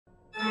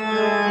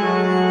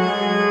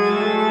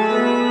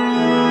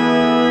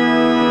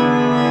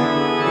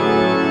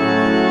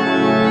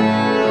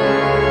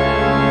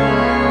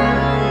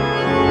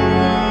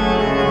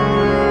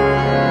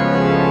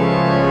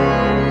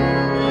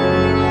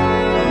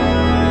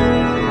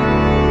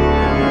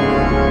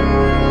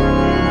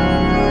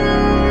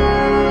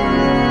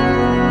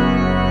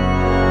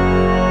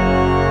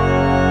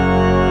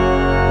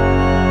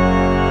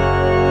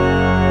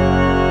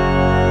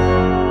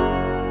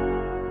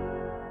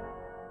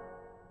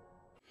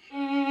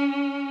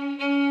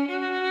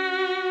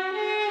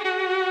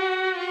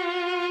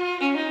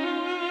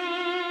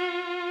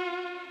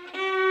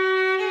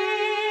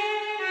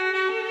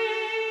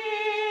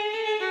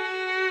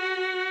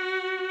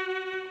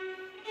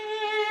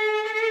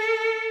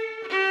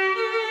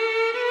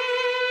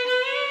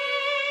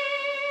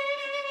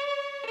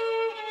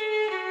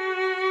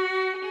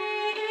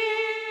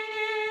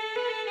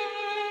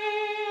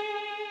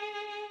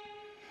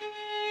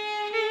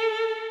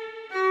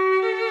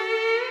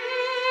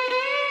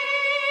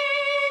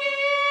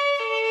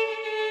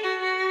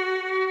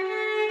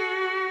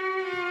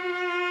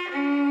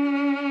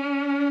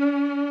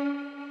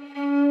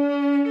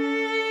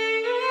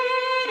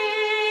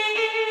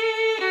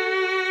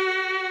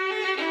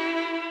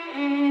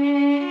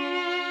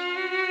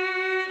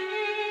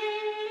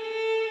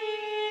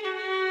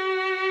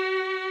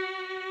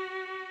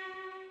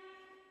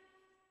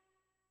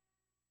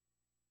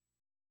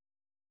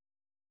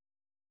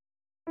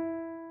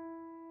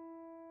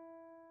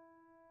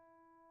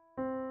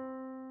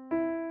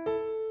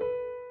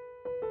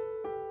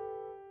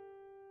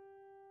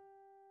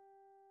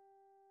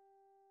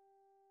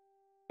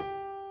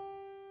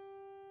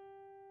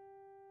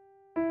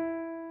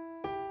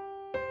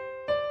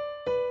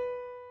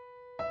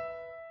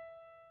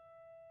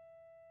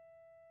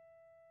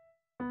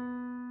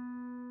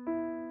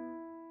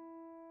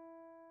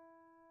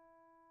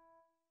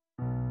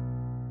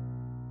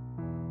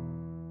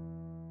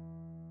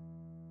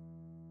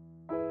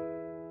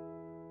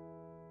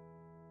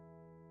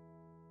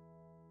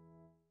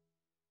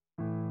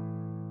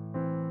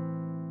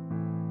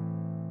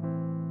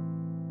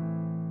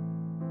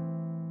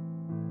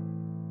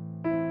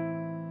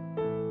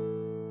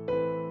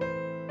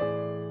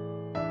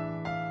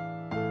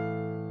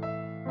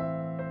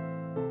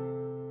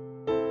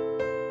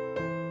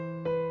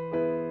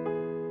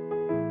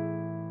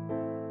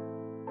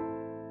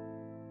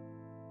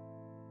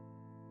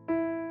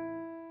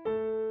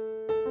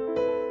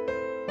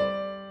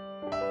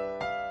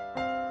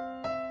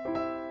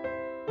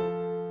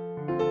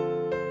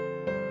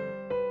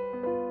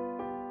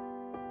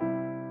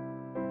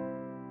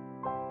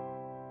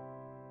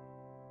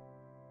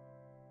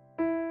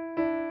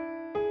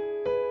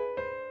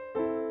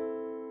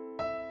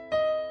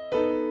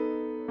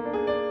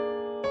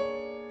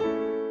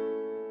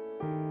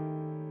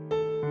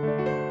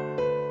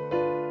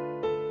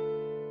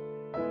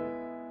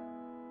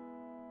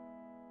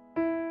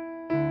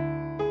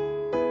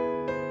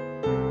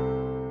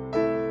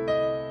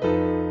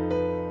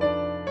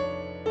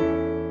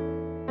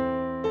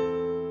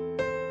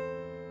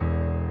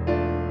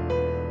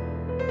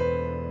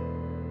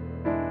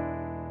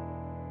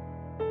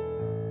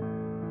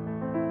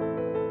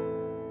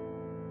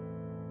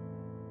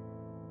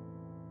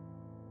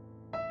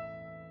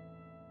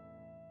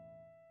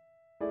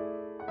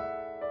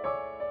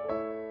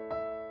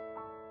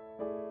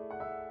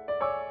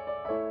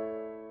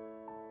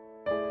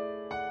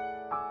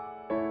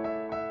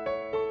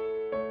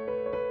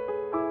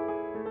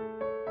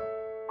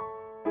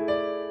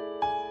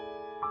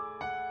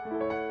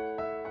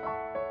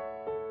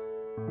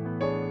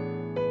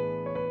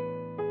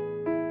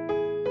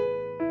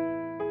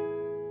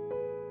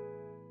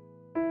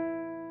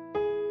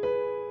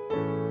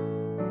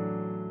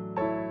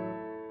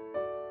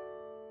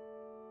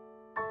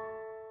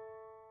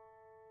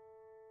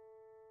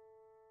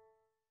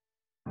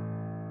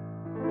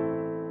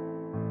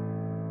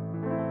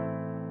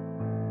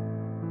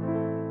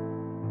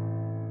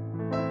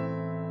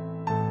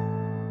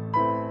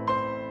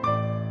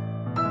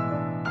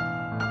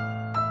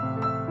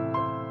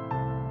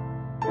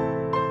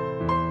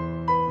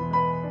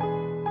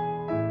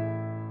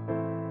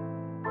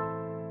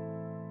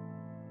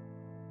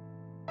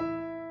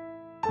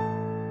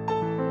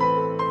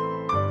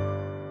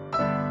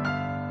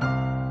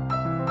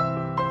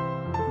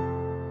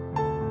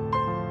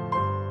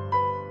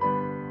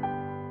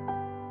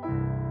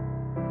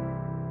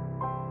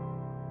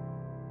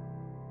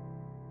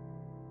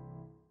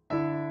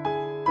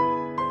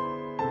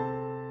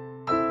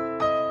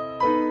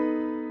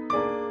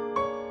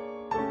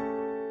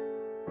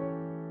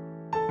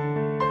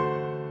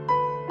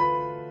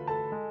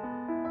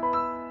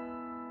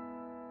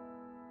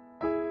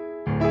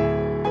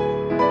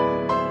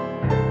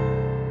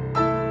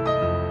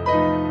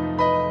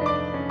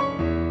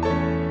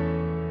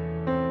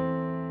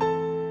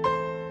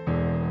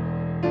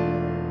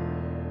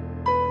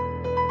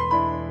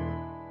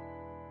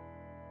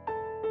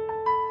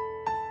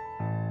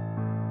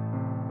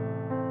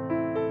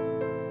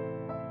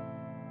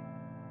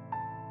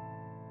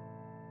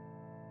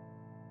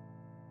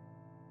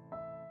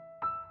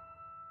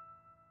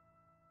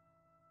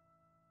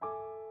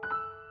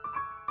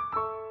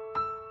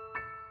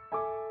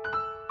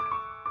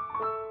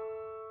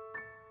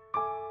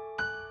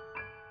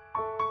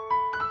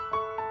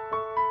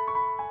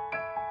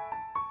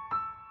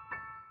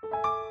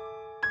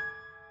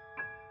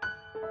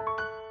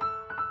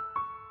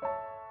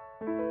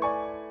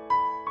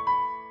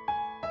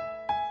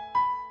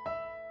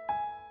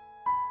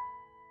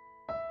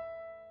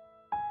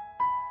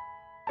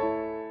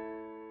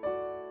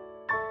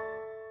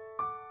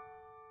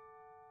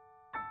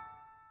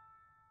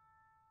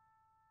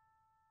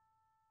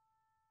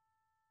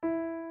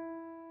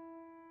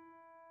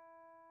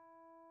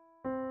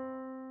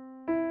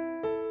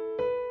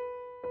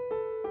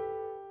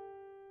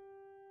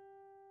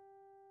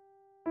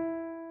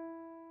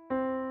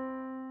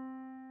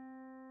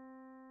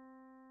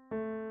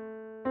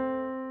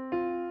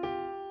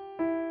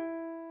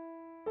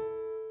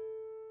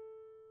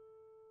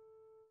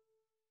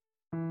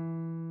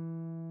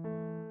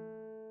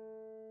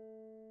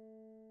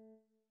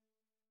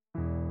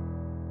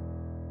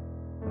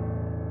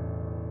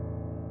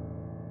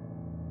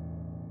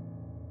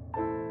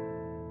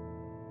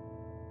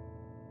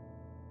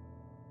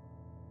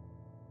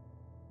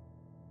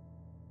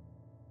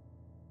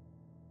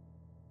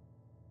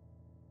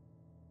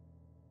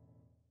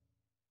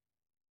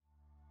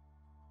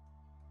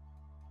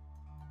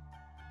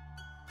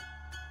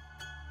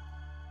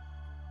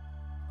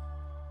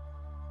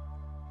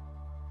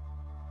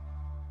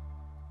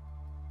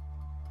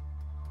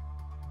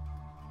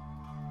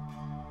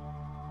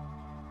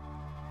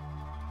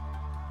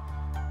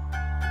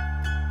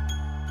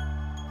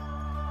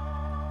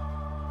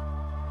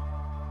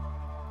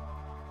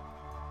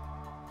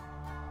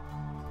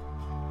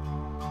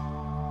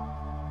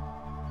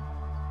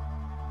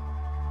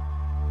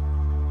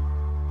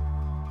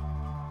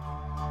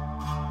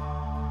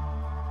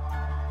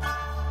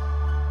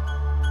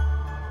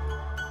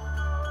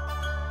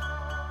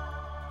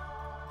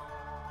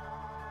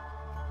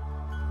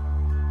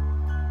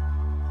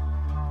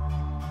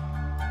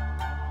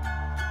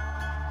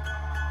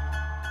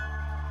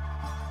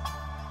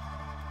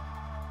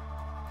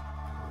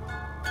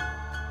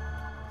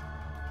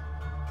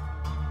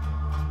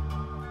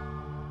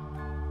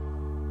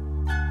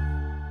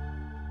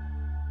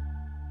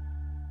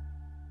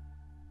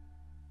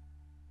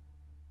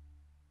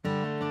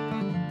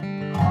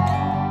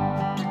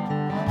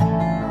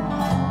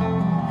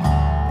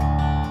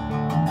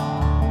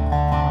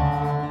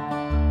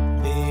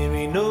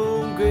ain't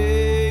no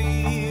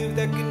grave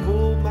that can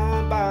hold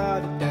my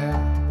body down.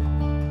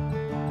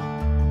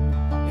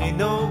 Ain't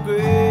no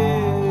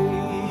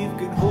grave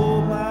can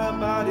hold my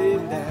body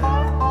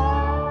down.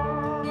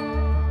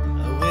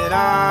 When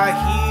I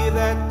hear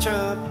that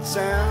trumpet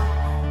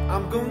sound,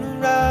 I'm gonna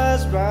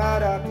rise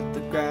right out of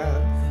the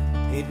ground.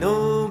 Ain't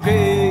no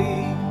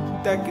grave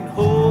that can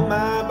hold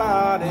my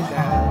body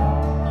down.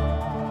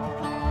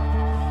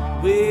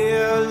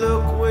 Well,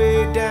 look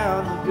way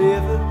down the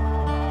river.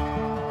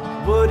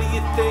 What do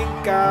you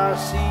think I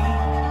see?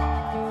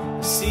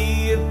 I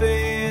see a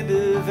band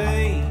of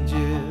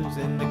angels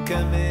and they're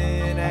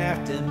coming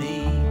after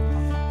me.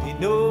 Ain't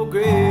no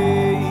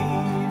grave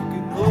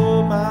can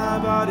hold my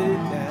body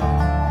down.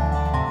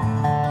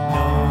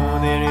 No,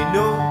 there ain't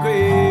no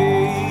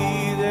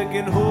grave that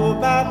can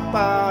hold my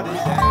body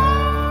down.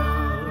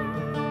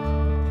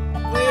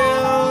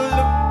 Well,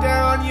 look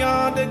down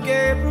yonder,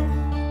 Gabriel.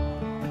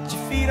 Put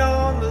your feet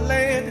on the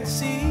land and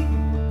see.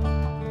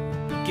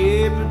 But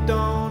Gabriel,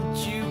 don't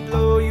you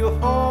blow your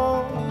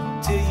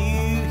horn till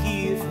you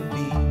hear from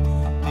me.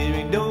 There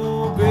ain't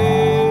no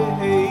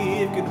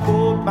grave can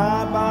hold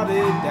my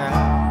body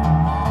down.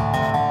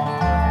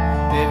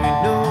 There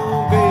ain't no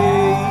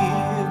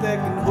grave that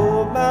can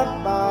hold my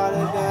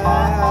body down.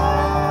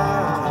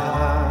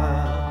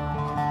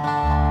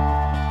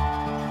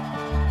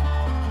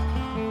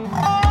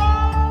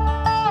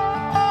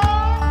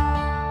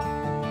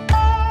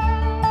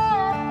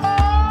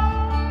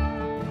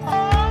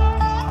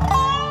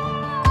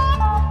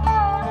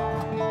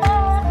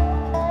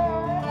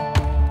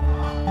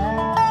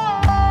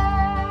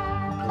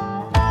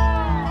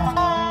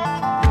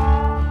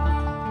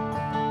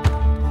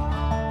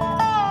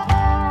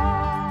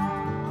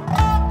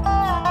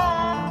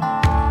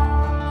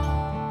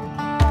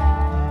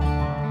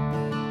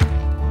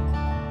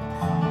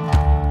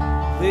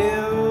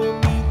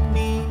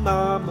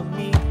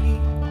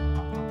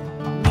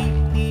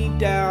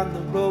 Down the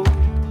road,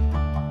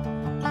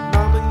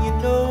 Mama, you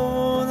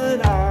know that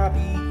I'll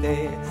be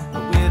there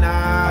when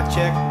I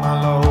check my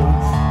load.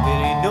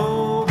 There ain't no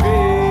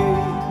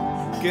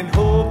grave can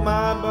hold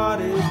my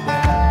body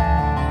down.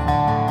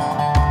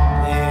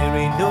 There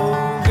ain't no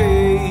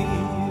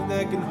grave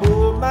that can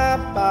hold my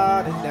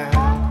body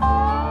down.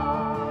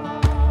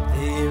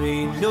 There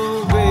ain't no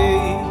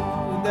grave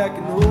that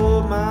can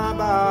hold my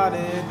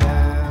body down.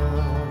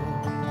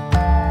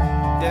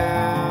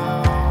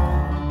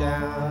 Down,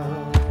 down.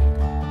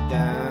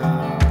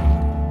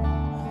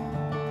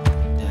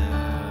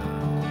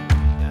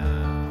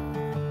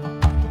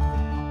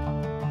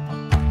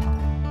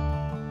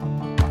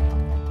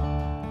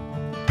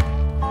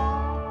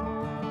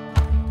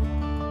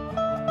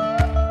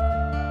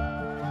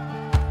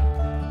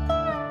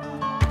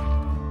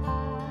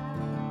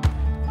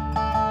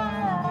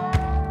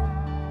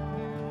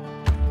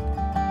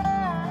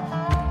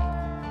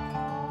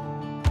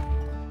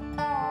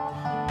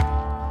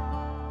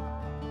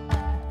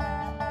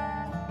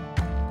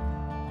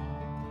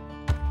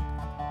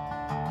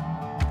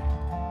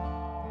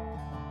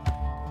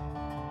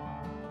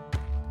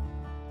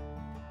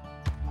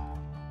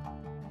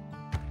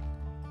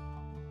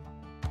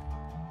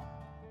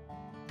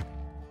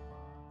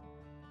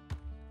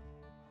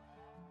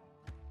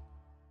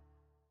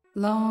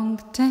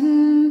 Langt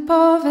inn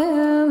på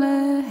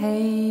ville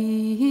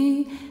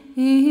hei,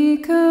 i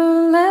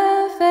kulde,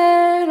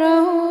 vær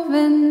og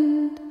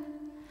vind.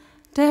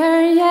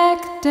 Der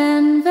gikk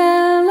den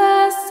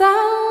ville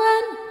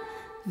sauen,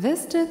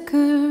 visste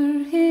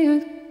hvor I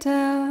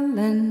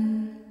uttalen.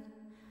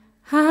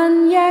 Han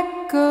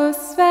gikk og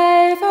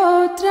sveiv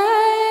og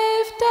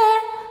dreiv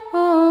der,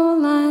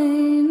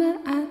 alene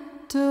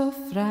ett og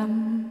frem.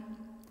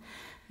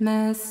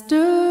 Med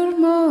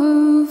storm og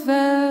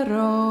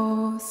uverosa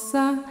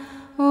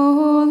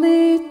og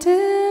lite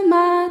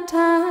mat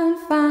han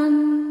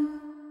fann.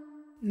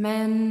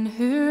 Men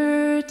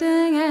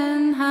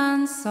hurdingen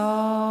han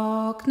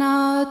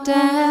sakna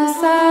den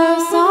sau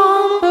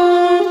som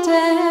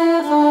burde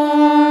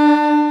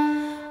var.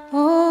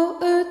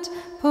 Og ut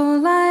på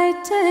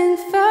leiting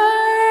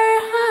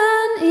før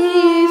han I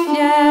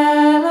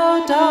fjell og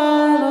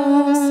dal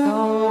og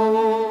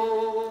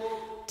skog.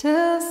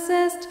 Til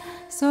sist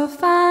så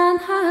fann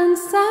han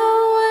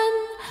sauen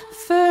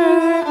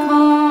før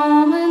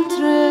kom en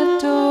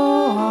trøtt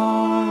og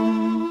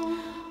arm,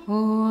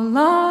 og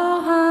la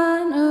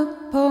han upp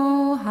på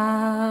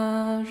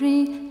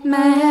Harry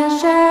med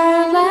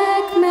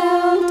kärlek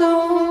mild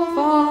och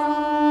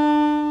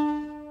varm.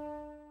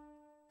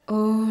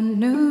 Och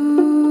nu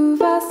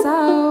var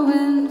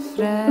sauen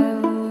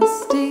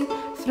frälstig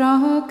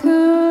från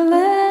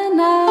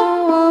kulorna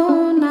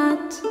och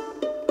natt,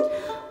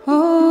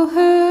 och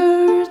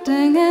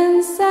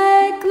hurdingen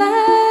sig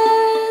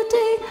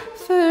glädje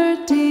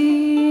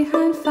fördi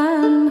han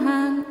fann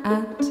han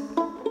att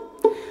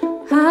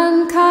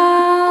han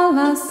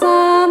kallar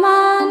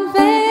samman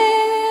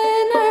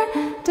vänner,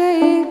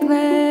 de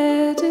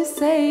glädje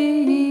sig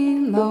I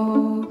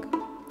låg,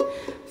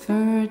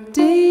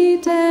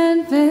 fördi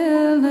den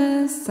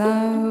ville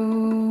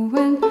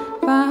sauen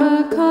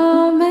var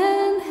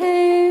kommen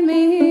hem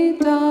I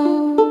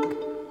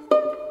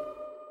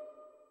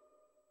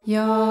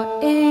Jag